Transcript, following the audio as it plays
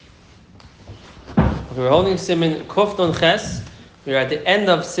We're holding Siman Kufton Ches. We're at the end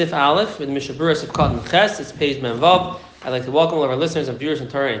of Sif Aleph with Mishna Berura Sif Katan Ches. It's page Menvav. I'd like to welcome all of our listeners and viewers in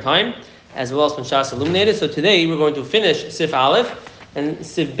Torah and Time, as well as from Shas Illuminated. So today we're going to finish Sif Aleph, and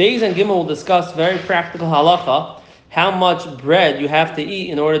Sif Beis and Gimel will discuss very practical halacha, how much bread you have to eat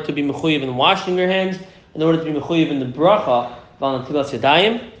in order to be mechuyev in washing your hands, in order to be mechuyev in the Bracha Al Netilas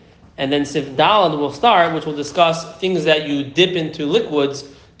Yadayim. And then Sif Dalad will start, which will discuss things that you dip into liquids.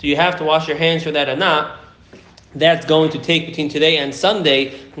 Do you have to wash your hands for that or not? That's going to take between today and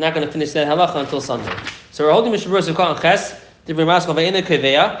Sunday. We're not going to finish that halacha until Sunday. So we're holding Mishna Berura Sif Katan Ches. The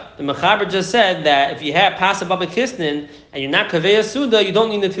Mechaber just said that if you have Pasa Baba Kisnin and you're not Kaveya Suda, you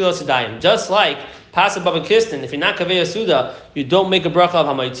don't need Netilas Yadayim. Just like Pasa Baba Kisnin, if you're not Kaveya Suda, you don't make a bracha of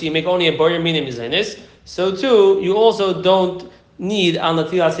Hamaitzi, you make only a Boyer Minim Yizainis. So too, you also don't need Al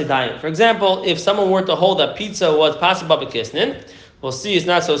Netilas Yadayim. For example, if someone were to hold that pizza was Pasa Baba Kisnin, we'll see it's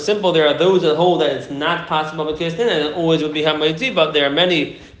not so simple. There are those that hold that it's not possible b'kisnin, and it always would be hamaitzi, but there are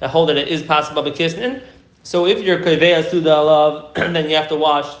many that hold that it is possible b'kisnin. So if you're kaveya suda alav, then you have to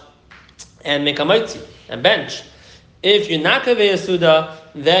wash and make hamaitzi and bench. If you're not kaveya suda,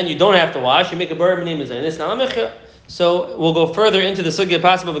 then you don't have to wash. You make a bar minim and so we'll go further into the sugya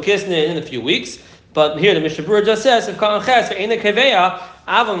possible b'kisnin in a few weeks. But here the Mishna Berura just says, if katan ches ain't a kaveya,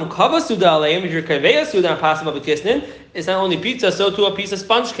 avam kava suda aleim. If you're kaveya suda possible b'kisnin, it's not only pizza, so too a piece of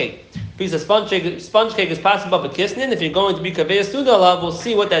sponge cake. A piece of sponge cake is possible b'kisnin. If you're going to be kaveya suda alav, we'll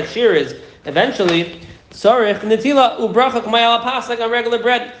see what that shear is eventually. Sorry, netila ubracha k'mayala pas like on regular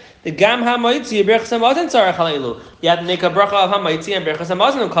bread. The gam hamaitzi berachas hamazon tzarich haleilu. You have to make a bracha of hamaitzi and berachas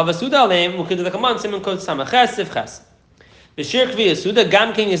hamazon and kava suda aleim. We'll do the command siman kod samaches sifches. The shear kviya suda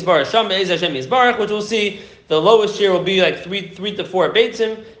gam king is bar sham is Hashem is barach, which we'll see. The lowest shear will be like 3 to 4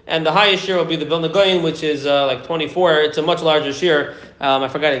 beitzim, and the highest shear will be the Vilna Goyin, which is like 24. It's a much larger shear. I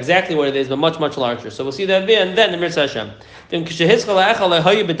forgot exactly what it is, but much larger. So we'll see that and then the Mitzvah Hashem. If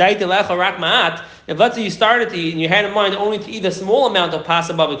let's say you started to eat and you had in mind only to eat a small amount of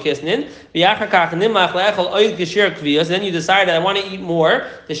pasa baba kisnin, then you decided I want to eat more,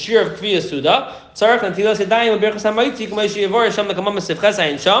 the shear of kviya suda.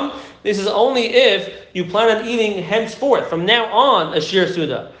 This is only if you plan on eating henceforth, from now on, a shear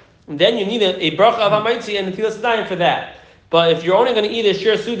suda. And then you need a bracha of hamaitzi and netilas yadayim for that. But if you're only going to eat a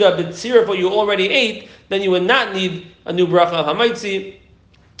shear suda b'tzira what you already ate, then you would not need a new bracha of hamaitzi,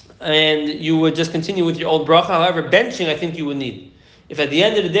 and you would just continue with your old bracha. However, benching I think you would need. If at the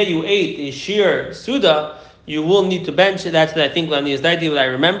end of the day you ate a shear suda, you will need to bench. That's what I think Lani is what I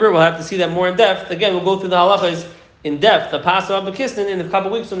remember. We'll have to see that more in depth. Again, we'll go through the halachas in depth. The Passover of Bekisnin in a couple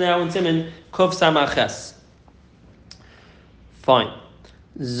of weeks from now in Siman Kuf Samaches. Fine.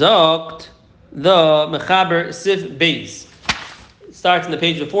 Zokt the Mechaber Sif Beis. Starts on the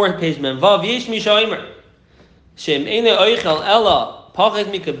page before, page Menvav. Yesh Mishaimer. Shem Eine Oichel Ella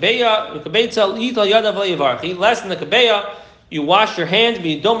Pachet Mikabeya Mikabeitza Yital Yadav Le'Yivarchi. Less than the Kabeya, you wash your hands, but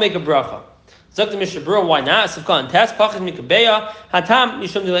you don't make a bracha. Zokt the Mishna Berura, why not? Sivkan Test Pachet Mikabeya Hatam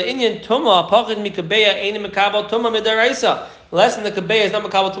Mishum Dila Inyan Tuma Pachet Mikabeya Eine Makabel Tuma Midaraisa. Less than the Kabeya is not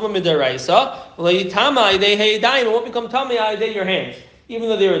Makabel Tuma Midaraisa. Le'Yitama Idei Heidayim. It won't become Tami Idei your hands. Even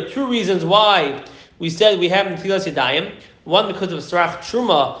though there are two reasons why we said we have Netilas Yadayim. One because of Sarach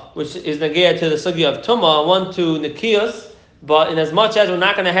Truma, which is negaya to the sugya of Tuma, one to Nekiyos, but in as much as we're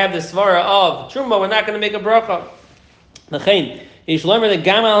not going to have the svara of Truma, we're not going to make a bracha. L'chein, you should learn the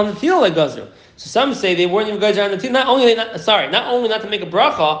Gama al Netila like Gazru. So some say they weren't even Gazru on Netila, not only not to make a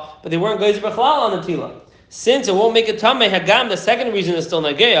bracha, but they weren't Gazru B'chalal on Netila. Since it won't make a Tameh Hagam, the second reason is still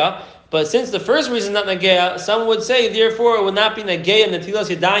negaya, but since the first reason is not negaya, some would say therefore it would not be negaya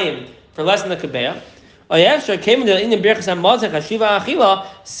Netilas Yadayim for less than the Kabeya. Since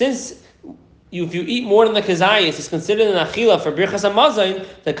if you eat more than the kazayis, it's considered an achila for birchas hamazon.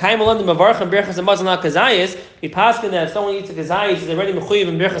 The kaimalan the mavarch and birchas hamazon not kazayis. We paskin that if someone eats a kazayis, he's already mechuyev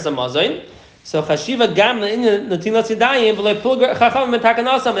in birchas hamazon. So chashiva gam in the netilas yadayim v'le plug chacham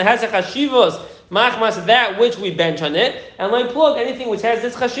metakanasam. It has a chashivos machmas that which we bench on it, and like plug anything which has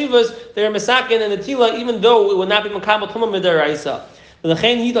this chashivos, they're mesakin and netila, even though it would not be makabel tumah midaraisa. Wash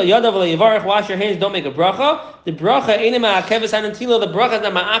your hands, don't make a bracha. The bracha the bracha is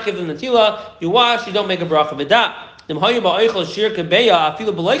not ma'akev the netila. You wash, you don't make a bracha.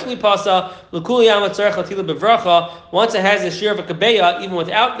 Once it has a shear of a kabeya, even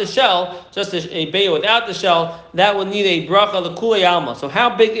without the shell, just a beya without the shell, that will need a bracha l'kulei alma. So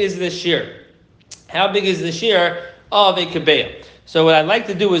how big is this shear? How big is the shear of a kabeya? So what I'd like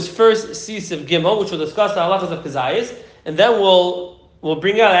to do is first see Sif Gimel, which will discuss the halachas of kazayis, and then we'll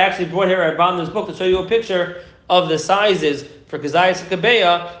bring out, I actually brought here at Bander's book to show you a picture of the sizes for kazayis and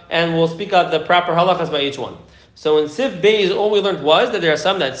kabeya, and we'll speak out the proper halachas by each one. So in Sif Beis, all we learned was that there are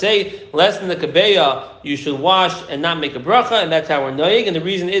some that say less than the kabeya you should wash and not make a bracha, and that's how we're noyig. And the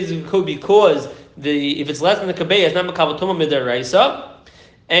reason is it could be because if it's less than the kabeya, it's not makabel tumah midaraisa.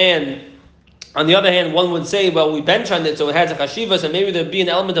 And on the other hand, one would say, well, we bench on it, so it has a chashiva, so maybe there'd be an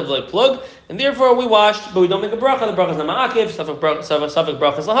element of like plug, and therefore we washed, but we don't make a bracha. The bracha is not ma'akiv, safek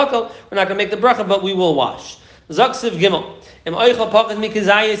bracha is lahakal. We're not going to make the bracha, but we will wash. Zak Siv Gimel. If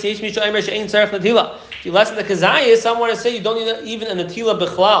you lessen the kazayis, some want to say you don't need even a netila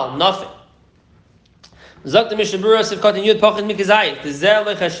bichlal, nothing. Zak the Mishna Berura Siv Katan Yud Pachas Mikazayis. Tizeh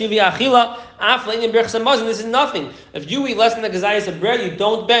lechashivi achila af le'inin berachas hamazon. This is nothing. If you eat less than the kazayis of bread, you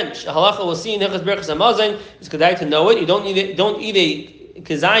don't bench. A halacha will see in Hilchos berachas hamazon. It's kedai to know it. You don't eat a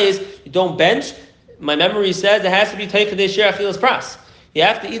kazayis. You don't bench. My memory says it has to be teichadei shir achilas pras. You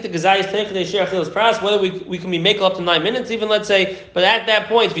have to eat the kazayis teichadei shir achilas pras. Whether we can be makel up to 9 minutes, even let's say. But at that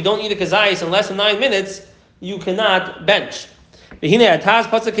point, if you don't eat a kazayis in less than 9 minutes, you cannot bench. Taz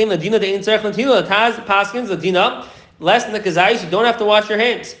paskins ladina less than the kazayis. You don't have to wash your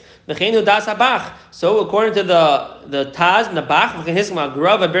hands. So according to the Taz and the Bach, it became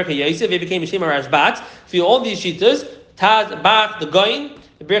Mishim Rashbat. For all these shitas, Taz, Bach, the Goyin,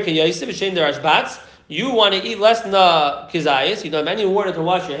 the Birka Yosef, Mishim the Rashbats. You want to eat less than the kazayis. You don't have any water to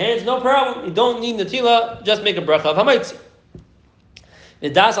wash your hands. No problem. You don't need natila. Just make a bracha of hamaitzi.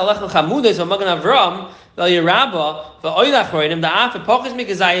 That the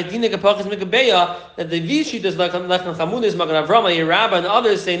Vishit is like Lechem Chamudis, Magan Avram, Yerabba, and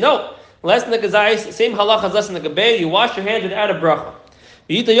others say no. Less than the Kazayis, same halacha as less than the Kabeya, you wash your hands without a bracha.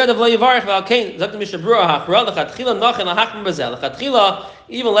 Even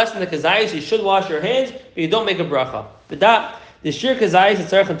less than the Kazayis, you should wash your hands, but you don't make a bracha. But that the shir kazayis is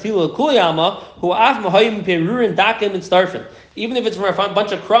tzarich tilu kuliyama who af mahayim perurin dakim and starfin. Even if it's from a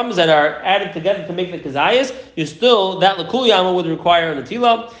bunch of crumbs that are added together to make the kazayis, you still that kuliyama would require an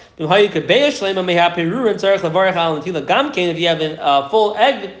natila. If you have a full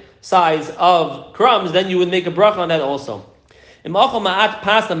egg size of crumbs, then you would make a bracha on that also. If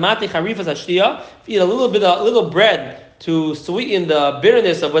you eat a little bread to sweeten the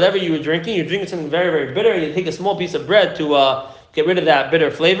bitterness of whatever you were drinking, you're drinking something very, very bitter, and you take a small piece of bread to get rid of that bitter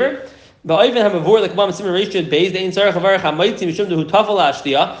flavor. Simon Reishid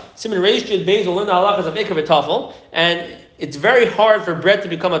Beis will learn the halachas of ikar v'tafel, and it's very hard for bread to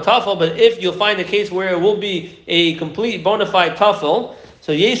become a tafel, but if you'll find a case where it will be a complete bona fide tafel,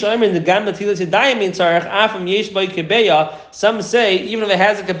 so yesh in the Bracha Al Netilas Yadayim in tzarech afam yesh by kabeya. Some say even if it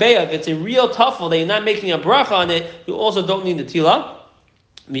has a kabeya, if it's a real tafel that you're not making a bracha on it, you also don't need the tila.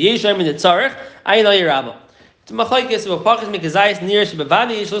 Yesh in the tzarech ayin al yerabah. It's machlokes of pachas mikazayis near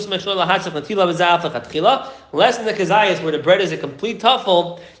shebavadi yesh los mechshol lahatzach natila b'za'af lachatchila. Less than the kazayis where the bread is a complete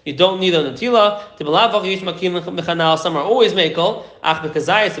tafel, you don't need a natila. Tibelavach yesh makim mechanal. Some are always mekel. Ach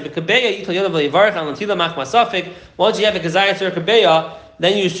bekazayis bekabeya yital yodav leyivarach al natila mach masafik. Once you have a kazayis or a kabeya,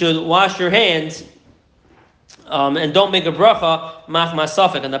 then you should wash your hands and don't make a bracha mach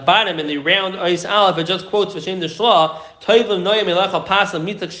masafik. On the bottom in the round ois aleph, it just quotes Vashem the Shlah toivlim noyam elachal pasam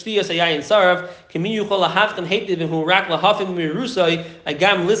mitak shtiyas ayayin sarav kimiyu chol lahafkan heitiv who rak lahafim mirusay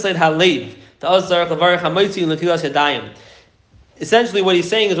agam lisaid halev the azar lavarich hamaitzi Netilas Yadayim. Essentially, what he's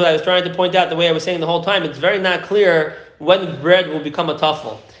saying is what I was trying to point out. The way I was saying the whole time, it's very not clear when bread will become a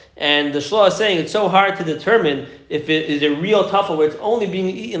tafel. And the Shlah is saying it's so hard to determine if it is a real tafel where it's only being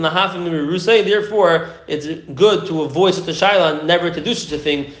eaten lahafim mirusay. Therefore, it's good to avoid such a shayla and never to do such a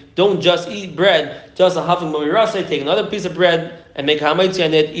thing. Don't just eat bread, just lahafim mirusay. Take another piece of bread and make hamaitzi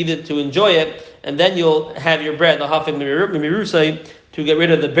on it, eat it to enjoy it, and then you'll have your bread lahafim mirusay to get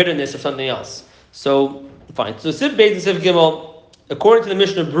rid of the bitterness of something else. So fine. So Sif Beis and Sif Gimel, according to the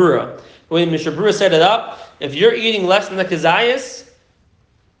Mishna Berura, the way Mishna Berura set it up, if you're eating less than the kazayis,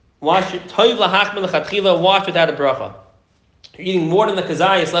 wash your toiv lahachman lechatchila, wash without a bracha. You're eating more than the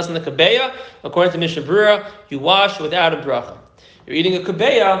kazayis, less than the kabeya, according to Mishna Berura, you wash without a bracha. You're eating a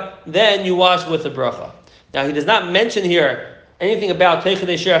kabeya, then you wash with a bracha. Now he does not mention here anything about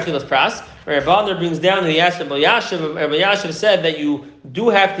teichadei shir achilas pras. Rabbi Adner brings down the Yashav. Rabbi Yashav said that you do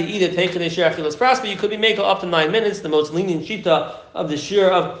have to eat a teichadei shir achilas pras, but you could be making up to 9 minutes. The most lenient shita of the shir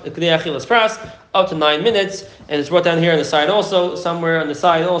of kedei achilas pras, up to 9 minutes, and it's brought down here on the side also, somewhere on the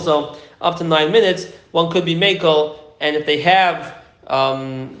side also, up to 9 minutes. One could be makel, and if they have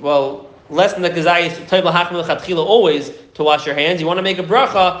less than the kazayis, toiv lahachman lechatchila, always to wash your hands. You want to make a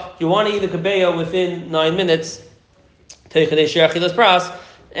bracha, you want to eat a kabeya within 9 minutes, teichadei shir achilas pras,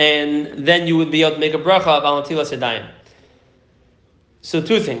 and then you would be able to make a bracha of Al Netilas Yadayim. So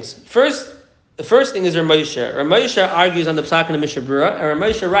two things. First, The first thing is Ramosha. Ramosha argues on the Psak in the Mishna Berura, and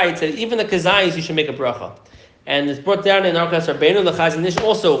Ramosha writes that even the kazayis you should make a bracha. And it's brought down in Arkas Rabbeinu. The Chazon Ish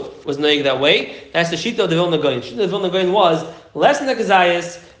also was knowing that way. That's the Shita of the Vilna Gaon. Shita of the Vilna Gaon was less than the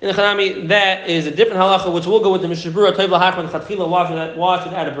kazayis. In the Chanami, that is a different halacha, which will go with the Mishna Berura. Toiv lahachman chatchila wash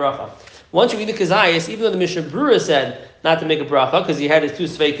without a bracha. Once you eat the kazayis, even though the Mishna Berura said not to make a bracha because he had his two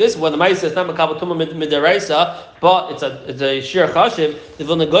sveikas, well, the Ma'aseh is not makabel tumah midaraisa, but it's a shir chashiv. The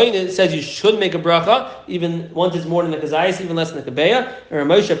Vilna Gaon says you should make a bracha even once it's more than the kazayis, even less than the kabeya. And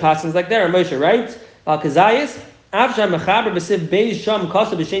Ramosha passes like that. Ramosha writes. Kazayis, after Mechaber b'siv beis sham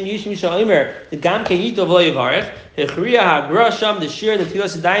kasa b'shem yish misha omer the gam ken yitov lo yivarech hechriya hagra sham the shir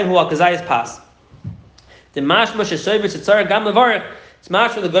netilas yadayim hu kazayis pas the mashma sheshoyver tzitzara gam levarech. It's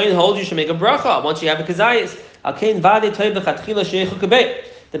mashma the Gaon holds you should make a bracha once you have a kazayis. Al kein vade toiv b'chatchila sheyechu kabei.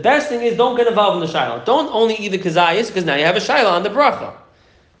 The best thing is don't get involved in the shiloh. Don't only eat the kazayis because now you have a shiloh on the bracha.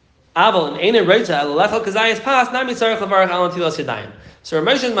 Aval and eina reitza alechal kazayis pas nami tzarich levarech al netilas yadayim. So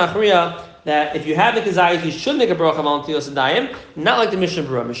Ramosha's machriya that if you have the kazayis, you should make a bracha al netilas yadayim, not like the Mishna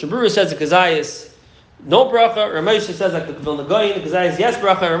Berura. Mishna Berura says the kazayis, no bracha. Ramosha says like the Vilna Gaon, the kazayis, yes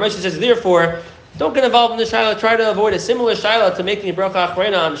bracha. Ramosha says therefore, don't get involved in the shiloh. Try to avoid a similar shiloh to making a bracha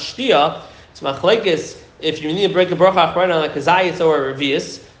achrona on shtia. It's machlekes if you need to break a bracha achrona on a kazayis or a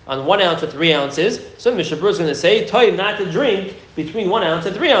revius on 1 ounce or 3 ounces. So the Mishna Berura is going to say toiv not to drink between 1 ounce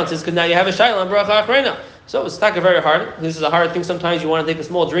and 3 ounces because now you have a shiloh on bracha achrona. So it's not very hard. This is a hard thing. Sometimes you want to take a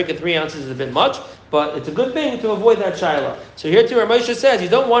small drink at 3 ounces is a bit much, but it's a good thing to avoid that shiloh. So here too, Ramosha says you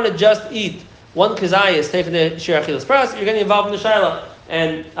don't want to just eat one kazayis, taking the shir achilas pras. You're getting involved in the shiloh.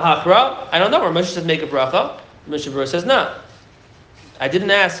 And hachra, I don't know. Ramosha says make a bracha. Mishna Berura says no. I did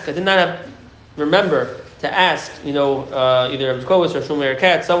not remember to ask. Either Rabbi Kovis or Shumer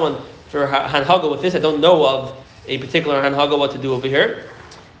Kat, someone for hanhaga with this. I don't know of a particular hanhaga what to do over here.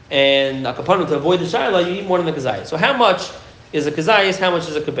 And a component to avoid the shiloh, you eat more than the kazayis. So how much is a kazayis? How much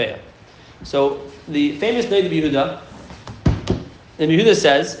is a kabeya? So the famous Neiv Yehuda, and Yehuda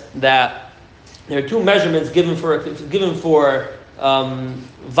says that there are two measurements given for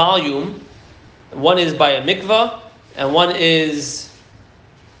volume. One is by a mikvah, and one is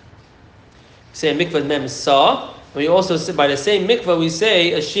say a mikvah mem sa. We also say by the same mikvah we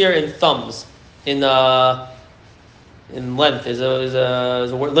say a shear in thumbs in length is a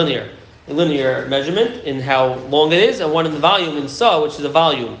linear measurement in how long it is, and one in the volume in saw, which is a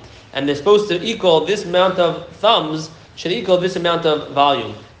volume, and they're supposed to equal this amount of thumbs should equal this amount of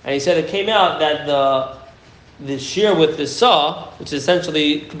volume. And he said it came out that the shear with the saw, which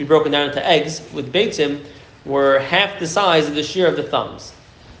essentially could be broken down into eggs with beitzim, were half the size of the shear of the thumbs.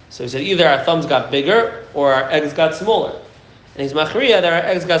 So he said either our thumbs got bigger or our eggs got smaller. And he's machriya that our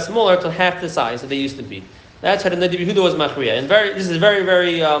eggs got smaller to half the size that they used to be. That's how the Nediv Yehuda was machriya, and this is very,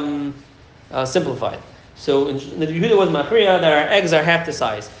 very simplified. So Nediv Yehuda was machriya that our eggs are half the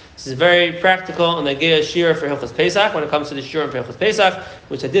size. This is very practical, and I gave a shir for Hilchos Pesach when it comes to the shir for Hilchos Pesach,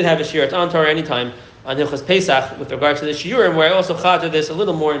 which I did have a shir at Antar anytime on Hilchos Pesach with regard to the shiurim, where I also chadr this a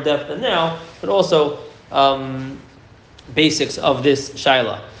little more in depth than now, but also basics of this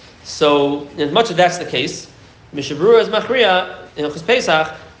shaila. So as much as that's the case, Mishna Berura is machriya in Hilchos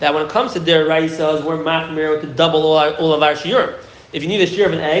Pesach that when it comes to deraisas, we're machmir to double all of our shiurim. If you need a shir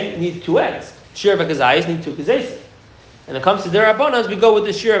of an egg, you need 2 eggs. Shir of a kazayis, you need 2 kazayis. And when it comes to derabanas, we go with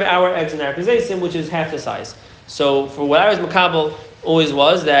the shir of our eggs and our kazayis, which is half the size. So for what I was makabel always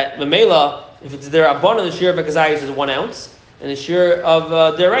was that memela, if it's derabana, the shir of a kazayis is 1 ounce, and the shir of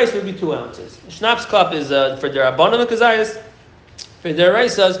deraisa would be 2 ounces. A schnapps cup is for derabana the kazayis. For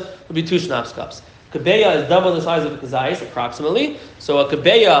deraisas would be 2 schnapps cups. Kabeya is double the size of a kazayis, approximately. So a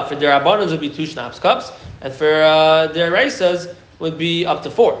kabeya for derabanas would be 2 schnapps cups, and for deraisas would be up to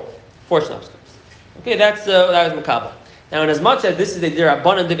 4 schnapps cups. Okay, that was makabel. Now, in as much as this is a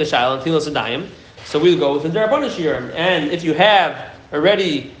derabanan dikashayel and netilas yadayim, so we'll go with the derabanan shiurim. And if you have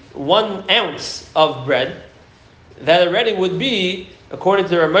already 1 ounce of bread, that already would be, according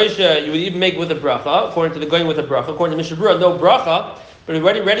to Ramosha, you would even make with a bracha. According to the going with a bracha, according to Mishna Berura, no bracha. But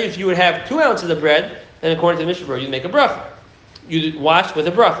already, if you would have 2 ounces of bread, then according to the Mishna Berura, you'd make a bracha. You'd wash with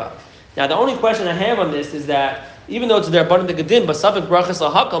a bracha. Now, the only question I have on this is that even though it's their abundant gedim, but suffix brachas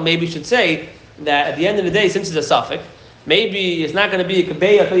lahakal, maybe you should say that at the end of the day, since it's a suffix, maybe it's not going to be a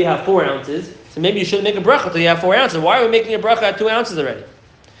kabeya until you have 4 ounces. So maybe you shouldn't make a bracha until you have 4 ounces. Why are we making a bracha at 2 ounces already?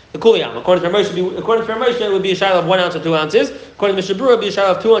 The kuliyam. According to Ramosha, it would be a shiloh of 1 ounce or 2 ounces. According to Mishna Berura, it would be a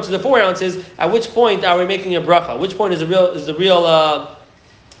shiloh of 2 ounces or 4 ounces. At which point are we making a bracha? Which point is the real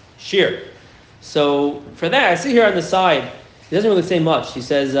shear? So for that, I see here on the side, he doesn't really say much. He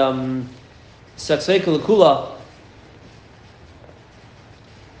says, Saksei Kulakula.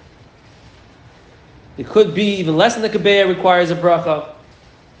 It could be even less than the kabeya requires a bracha.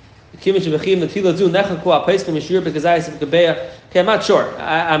 Okay, I'm not sure.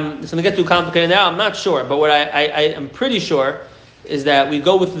 It's going to get too complicated now. I'm not sure, but what I am pretty sure is that we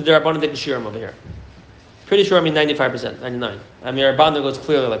go with the Derabanan Dekashirim over here. Pretty sure, 95%, 99%. Rabbanan goes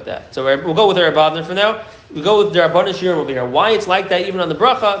clearly like that. So we'll go with the Rabbanan for now. We go with the Derabanan Shirim over here. Why it's like that even on the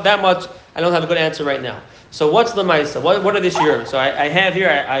bracha, that much, I don't have a good answer right now. So what's the Maisa? What are the Shirim? So I have here,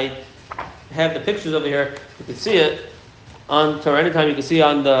 I have the pictures over here. You can see it on Torah anytime. You can see it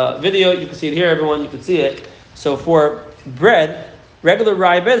on the video. You can see it here, everyone. You can see it. So for bread, regular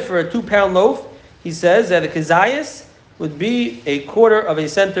rye bread, for a 2-pound loaf, he says that a kazayas would be a quarter of a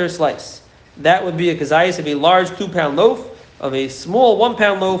center slice. That would be a kazayas of a large 2-pound loaf. Of a small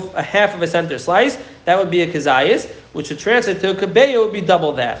 1-pound loaf, a half of a center slice, that would be a kazayas, which would translate to a kabeya would be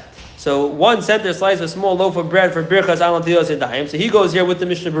double that. So 1 center slice of a small loaf of bread for Bracha Al Netilas Yadayim. So he goes here with the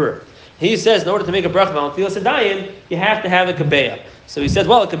Mishna Berura. He says in order to make a bracha Al Netilas Yadayim, you have to have a kabeya. So he says,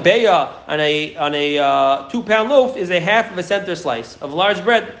 well, a kabeya on a 2-pound loaf is a half of a center slice of large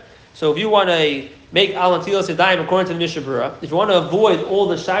bread. So if you want to make Al Netilas Yadayim according to the Mishna Berura, if you want to avoid all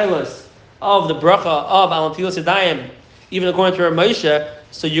the shilas of the bracha of Al Netilas Yadayim, even according to Moshe,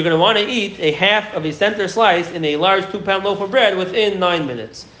 so you're going to want to eat a half of a center slice in a large 2-pound loaf of bread within 9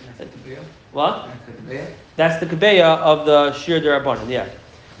 minutes. That's the kabeya? What? That's the kabeya? That's the kabeya of the shir derabanan, yeah.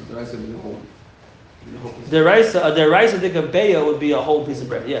 The rice would be the rice of the kabeya would be a whole piece of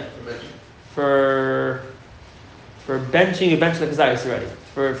bread, yeah. For benching, you bench the kazayas already.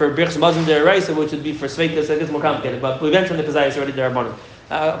 For birchs mazon deraisa, which would be for sveikas, it gets more complicated, but we bench on the kazayas already derabanan.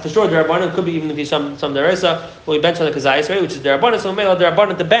 For sure, derabanan could be even if you some deraisa, but we bench on the kazayas already, which is derabanan. So we made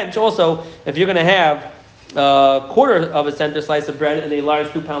derabanan to bench also. If you're going to have a quarter of a center slice of bread in a large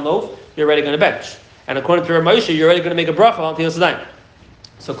 2-pound loaf, you're already going to bench. And according to Moshe, you're already going to make a bracha on Netilas Yadayim.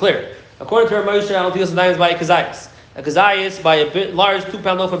 So clear. According to Moshe, Al Netilas Yadayim is by a kazayas. A kazayas by a large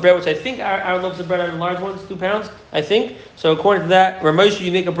 2-pound loaf of bread, which I think our loaves of bread are large ones, 2 pounds, I think. So according to that, Moshe,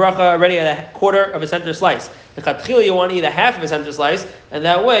 you make a bracha already at a quarter of a center slice. The chatchila, you want to eat a half of a center slice, and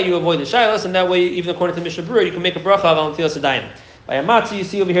that way you avoid the shilas, and that way, even according to Mishna Berura, you can make a bracha of Al Netilas Yadayim. By a matzah, you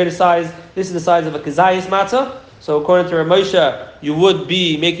see over here the size. This is the size of a kazayas matzah. So according to Moshe, you would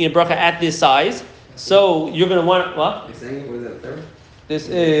be making a bracha at this size. So you're going to want what? You're saying what is that, third? This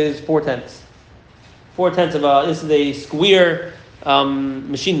is 4/10. 4/10 of a. This is a square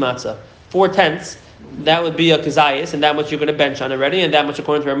machine matzah. 4/10. That would be a kazayas, and that much you're going to bench on already, and that much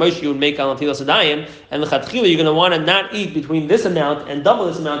according to Moshe you would make Al Netilas Yadayim. And the chatchila you're going to want to not eat between this amount and double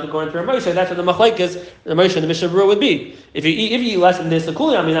this amount according to Moshe. That's what the machlekes, the Moshe and the Mishna Berura would be. If you eat less than this, the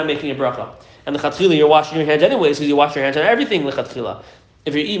kulyam, you're not making a bracha. And the chatchila you're washing your hands anyways because you wash your hands on everything. The chatchila.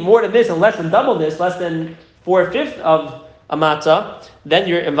 If you eat more than this and less than double this, less than 4/5 of a matzah, then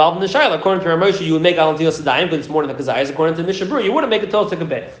you're involved in the shayla. According to Moshe, you would make Al Netilas Yadayim because it's more than the kazayas. According to the Mishna Berura, you wouldn't make it till it's a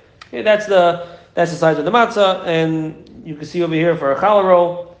kabeh. Okay, that's the size of the matzah, and you can see over here for a challah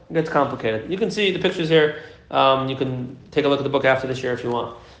roll, it gets complicated. You can see the pictures here. You can take a look at the book after this year if you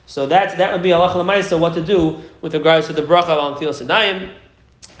want. So that would be halacha l'maisa, what to do with regards to the bracha Al Netilas Yadayim,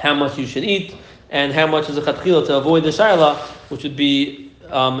 how much you should eat, and how much is a chatchila to avoid the shayla, which would be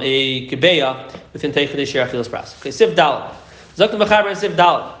a kibeya within Teichei Shir Achilas Pras. Okay, Sif Dalad. Zok the Mechaber and Sif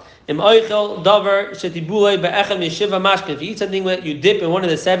Dalad. Im oichel davar shetibulei be'echem yeshiva mashkin. If you eat something that you dip in one of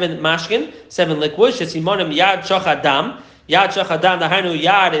the 7 mashkin, 7 liquids, shetimonim yad shochadam. Yad shochadam, the hanu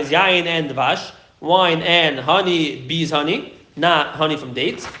yad is yain and dvash, wine and honey, bees honey, not honey from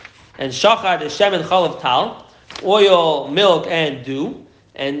dates. And shochad is shem and chalav tal, oil, milk, and dew.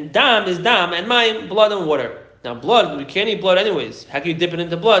 And dam is dam, and mayim, blood and water. Now blood, we can't eat blood anyways. How can you dip it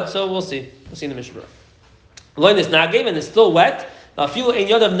into blood? So we'll see. We'll see in the Mishna Berura. Loin is nagim, and it's still wet. Even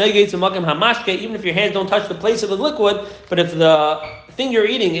if your hands don't touch the place of the liquid, but if the thing you're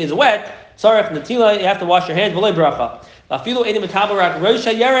eating is wet, sarach natila, you have to wash your hands.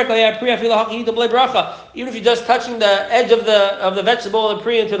 Even if you're just touching the edge of the vegetable or the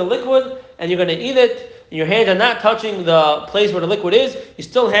pre into the liquid, and you're going to eat it, and your hands are not touching the place where the liquid is, you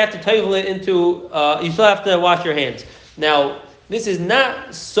still have to tavel it into. You still have to wash your hands. Now, this is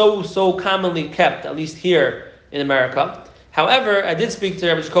not so commonly kept, at least here in America. However, I did speak to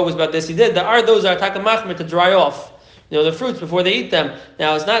Rabbi Jacobus about this. There are those that are takamachmer to dry off, the fruits before they eat them.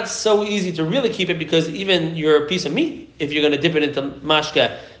 Now, it's not so easy to really keep it because even your piece of meat, if you're going to dip it into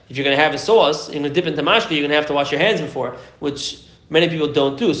mashka, if you're going to have a sauce, you're going to dip it into mashka, you're going to have to wash your hands before, which many people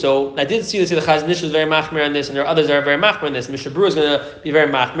don't do. So I did see the Chazon Ish is very machmer on this, and there are others that are very machmer on this. Mishna Berura is going to be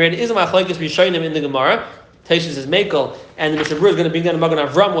very machmer. It is a machlokes rishonim in the Gemara. Teishis is Mekel, and the Mishna Berura is going to bring down the Magen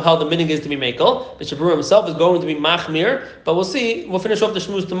Avram, who held the minig is to be Mekel. Mishna Berura himself is going to be Machmir, but we'll see. We'll finish off the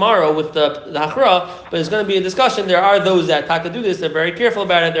Shmuz tomorrow with the Hachra, but it's going to be a discussion. There are those that Taka do this, they're very careful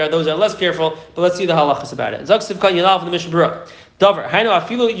about it. There are those that are less careful, but let's see the halachas about it. Zaksiv Kan Yalav from the Mishna Berura. Davar, Hainu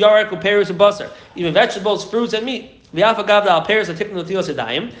Afilu Yarek Uperus and Basar, even vegetables, fruits, and meat. The pears are tipped in the Netilas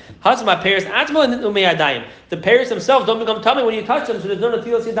Yadayim. Hasma pears atma and Yadayim. The pears themselves don't become tummy when you touch them, so there's no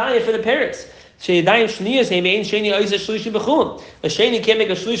Netilas Yadayim for the pears. Sheyadayim shniyas heimein sheni oisa shlishi b'chulin. A sheni can't make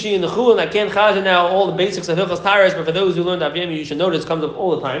a shlishi in the chulin. I can't chazan now all the basics of hilchas taras, but for those who learned Aviyam, you should know this comes up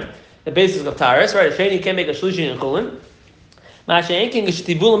all the time. The basics of taras, right? A sheni can't make a shlishi in chulin. Once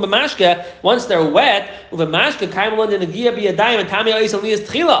they're wet,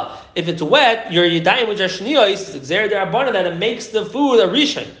 if it's wet, your yadayim, which are shniyos, is exer derabana, that it makes the food a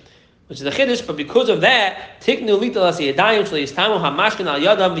rishon, which is the chiddush. But because of that, tiknu litalas yadayim shleistamu hamashkin al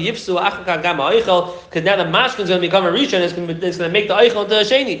yadam v'yipsu achaka gam ha'oichel, because now the mashkin is going to become a rishon. It's going to make the oichel into a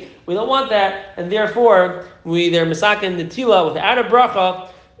sheni. We don't want that, and therefore they're misakin the tila without a bracha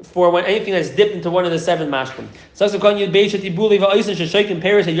for when anything that's dipped into one of the 7 mashkim.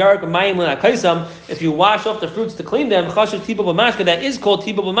 If you wash off the fruits to clean them, that is called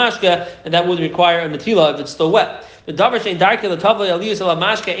tiba b'mashka, and that would require a netila if it's still wet. The davar shein darkei l'tavla aliyus ala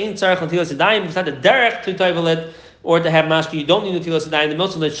mashka ain't tzarich netilas yadayim. It's not the derech to tayvalit or to have mashka. You don't need netilas yadayim. The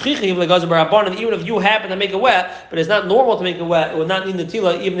milk of the shchichi v'legazer barabanan. Even if you happen to make it wet, but it's not normal to make it wet, it would not need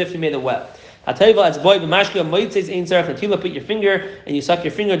netila even if you made it wet. Put your finger and you suck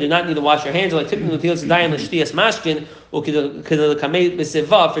your finger. Do not need to wash your hands. Like typically netilas yadayim l'shtiyas mashkin or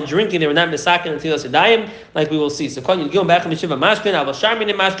for drinking. They were not misakin netilas yadayim, like we will see. So you go back and mishiva mashkin, avol sharmin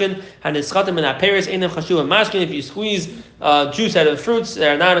mashkin, and nischatim in aperis einam chashuv mashkin. If you squeeze juice out of the fruits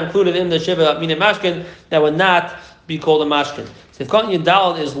that are not included in the shiva min mashkin, that would not be called a mashkin. So if Katan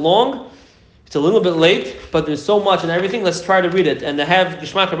Yadal is long, it's a little bit late, but there's so much and everything. Let's try to read it. And they have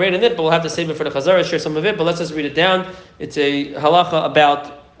Gishmak read in it, but we'll have to save it for the Chazara, share some of it, but let's just read it down. It's a halacha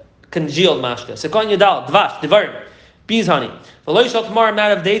about congealed mashka. Sekon Yadal, Dvash, Devarim, bees honey. V'lo yishal tamar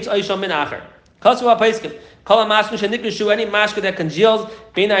out of dates, oishal min acher. Kasu ha-paiskim. Kala mashka shenikrishu, any mashka that congeals,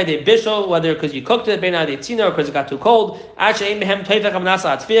 beinai de bishol, whether because you cooked it, beinai de tzina, or because it got too cold, ashe ein mehem teifech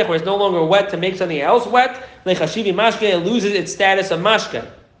amnasa atzfiach, where it's no longer wet to make something else wet, lechashivi mashka, it loses its status of mashka.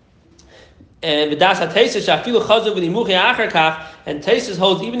 And Taisus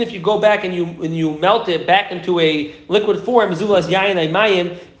holds even if you go back and you melt it back into a liquid form, the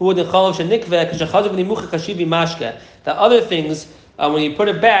other things when you put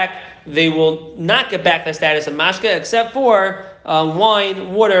it back, they will not get back the status of mashka except for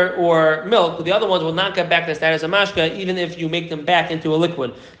wine, water, or milk. The other ones will not get back the status of mashka even if you make them back into a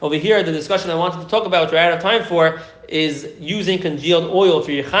liquid. Over here, the discussion I wanted to talk about, which we're out of time for, is using congealed oil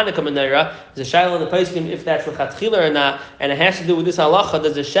for your Chanukah menorah. There's a shayla in the Pesachim if that's l'chatchila or not, and it has to do with this halacha.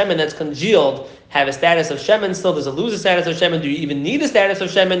 Does the shemen that's congealed have a status of shemen still? Does it lose a status of shemen? Do you even need a status of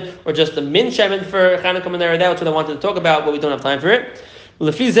shemen, or just the min shemen for Chanukah menorah? That's what I wanted to talk about, but we don't have time for it.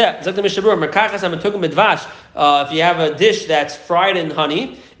 If you have a dish that's fried in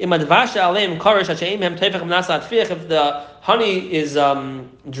honey, if the honey is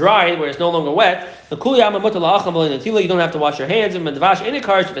dry, where it's no longer wet, you don't have to wash your hands.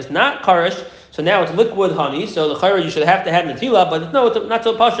 If it's not karish, so now it's liquid honey, so the chayra you should have to have netila, but no, it's not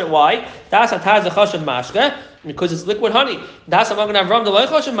so pashat. Why? Because it's liquid honey. Why?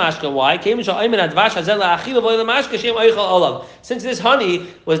 Since this honey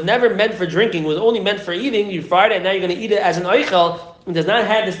was never meant for drinking, was only meant for eating, you fried it, and now you're going to eat it as an oichel. It does not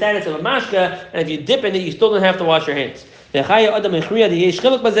have the status of a mashka, and if you dip in it, you still don't have to wash your hands. It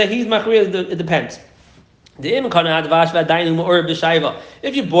depends. If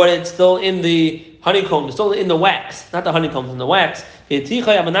you bought it still in the honeycomb, still in the wax, not the honeycomb, in the wax, and you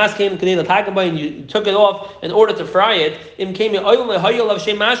took it off in order to fry it, it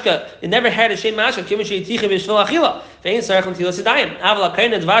never had a shem mashka.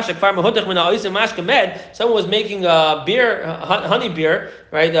 Someone was making beer, honey beer,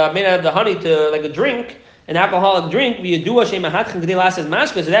 right, made out of the honey to like a drink, an alcoholic drink, so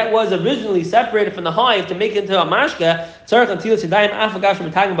that was originally separated from the hive to make it into a mashka.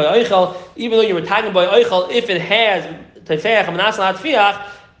 Even though you were talking about oichel, if it has tefeach and atfiach,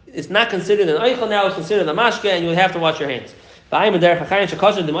 it's not considered an oichel now, it's considered a mashka, and you would have to wash your hands. So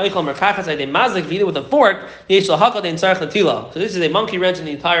this is a monkey wrench in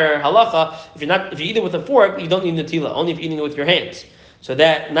the entire halacha. If you eat it with a fork, you don't need netila, only if you're eating it with your hands. So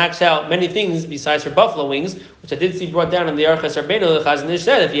that knocks out many things besides for buffalo wings, which I did see brought down in the Archas Arbeno. The Chazon Ish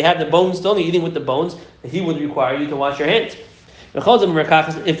said if you have the bones still and you're eating with the bones, he would require you to wash your hands.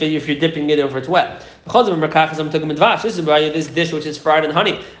 If you're dipping it or if it's wet. This is why this dish which is fried in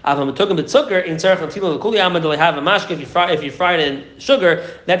honey. If you fry it in sugar,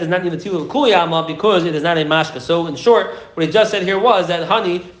 that does not need the tilu kuliyama because it is not a mashka. So in short, what he just said here was that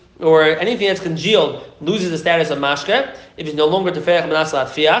honey or anything that's congealed loses the status of mashka if it's no longer tefeach menas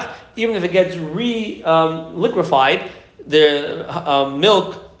latfiach. Even if it gets liquefied, the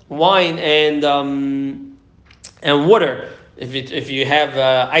milk, wine, and water. If you have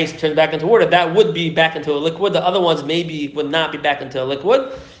ice turned back into water, that would be back into a liquid. The other ones maybe would not be back into a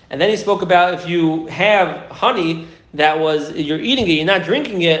liquid. And then he spoke about if you have honey you're eating it, you're not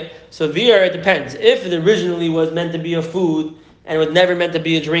drinking it. So there it depends. If it originally was meant to be a food and it was never meant to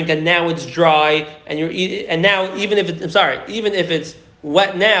be a drink, and now it's dry, and you're eating, and now even if it's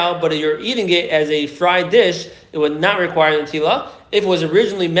wet now, but you're eating it as a fried dish, it would not require Netilah. If it was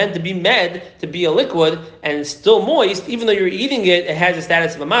originally meant to be to be a liquid, and it's still moist, even though you're eating it, it has the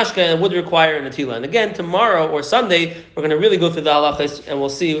status of a mashka and would require a Netilah. And again, tomorrow or Sunday, we're going to really go through the halachas, and we'll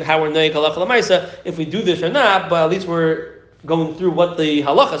see how we're noyek halacha l'maisa, if we do this or not, but at least we're going through what the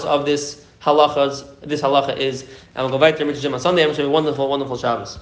halachas of this halacha is. And we'll go back to Mitzvah on Sunday. I'm wishing you a wonderful, wonderful Shabbos.